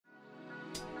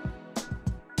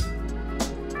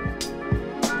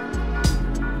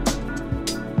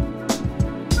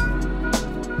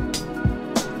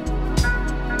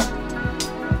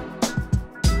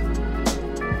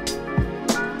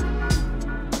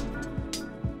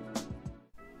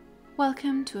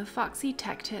Welcome to a Foxy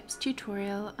Tech Tips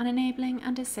tutorial on enabling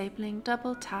and disabling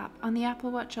double tap on the Apple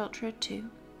Watch Ultra 2.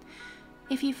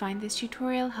 If you find this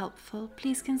tutorial helpful,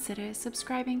 please consider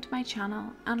subscribing to my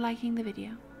channel and liking the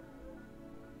video.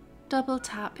 Double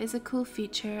tap is a cool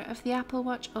feature of the Apple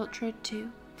Watch Ultra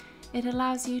 2. It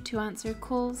allows you to answer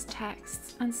calls,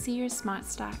 texts, and see your smart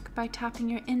stack by tapping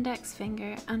your index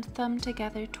finger and thumb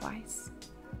together twice.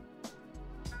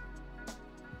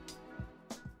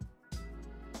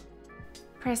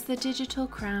 Press the digital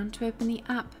crown to open the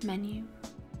App menu.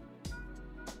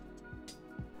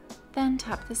 Then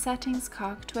tap the Settings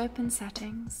cog to open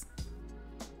Settings.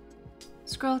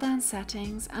 Scroll down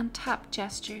Settings and tap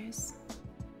Gestures.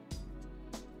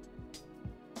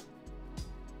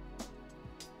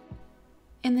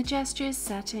 In the Gestures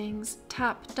settings,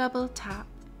 tap Double Tap,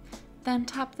 then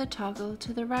tap the toggle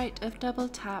to the right of Double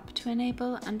Tap to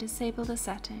enable and disable the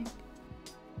setting.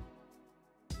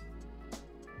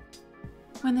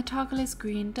 When the toggle is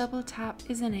green, Double Tap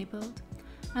is enabled,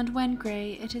 and when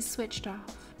grey, it is switched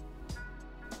off.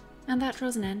 And that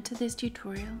draws an end to this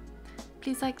tutorial.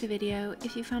 Please like the video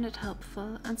if you found it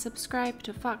helpful and subscribe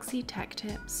to Foxy Tech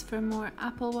Tips for more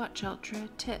Apple Watch Ultra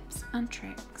tips and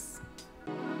tricks.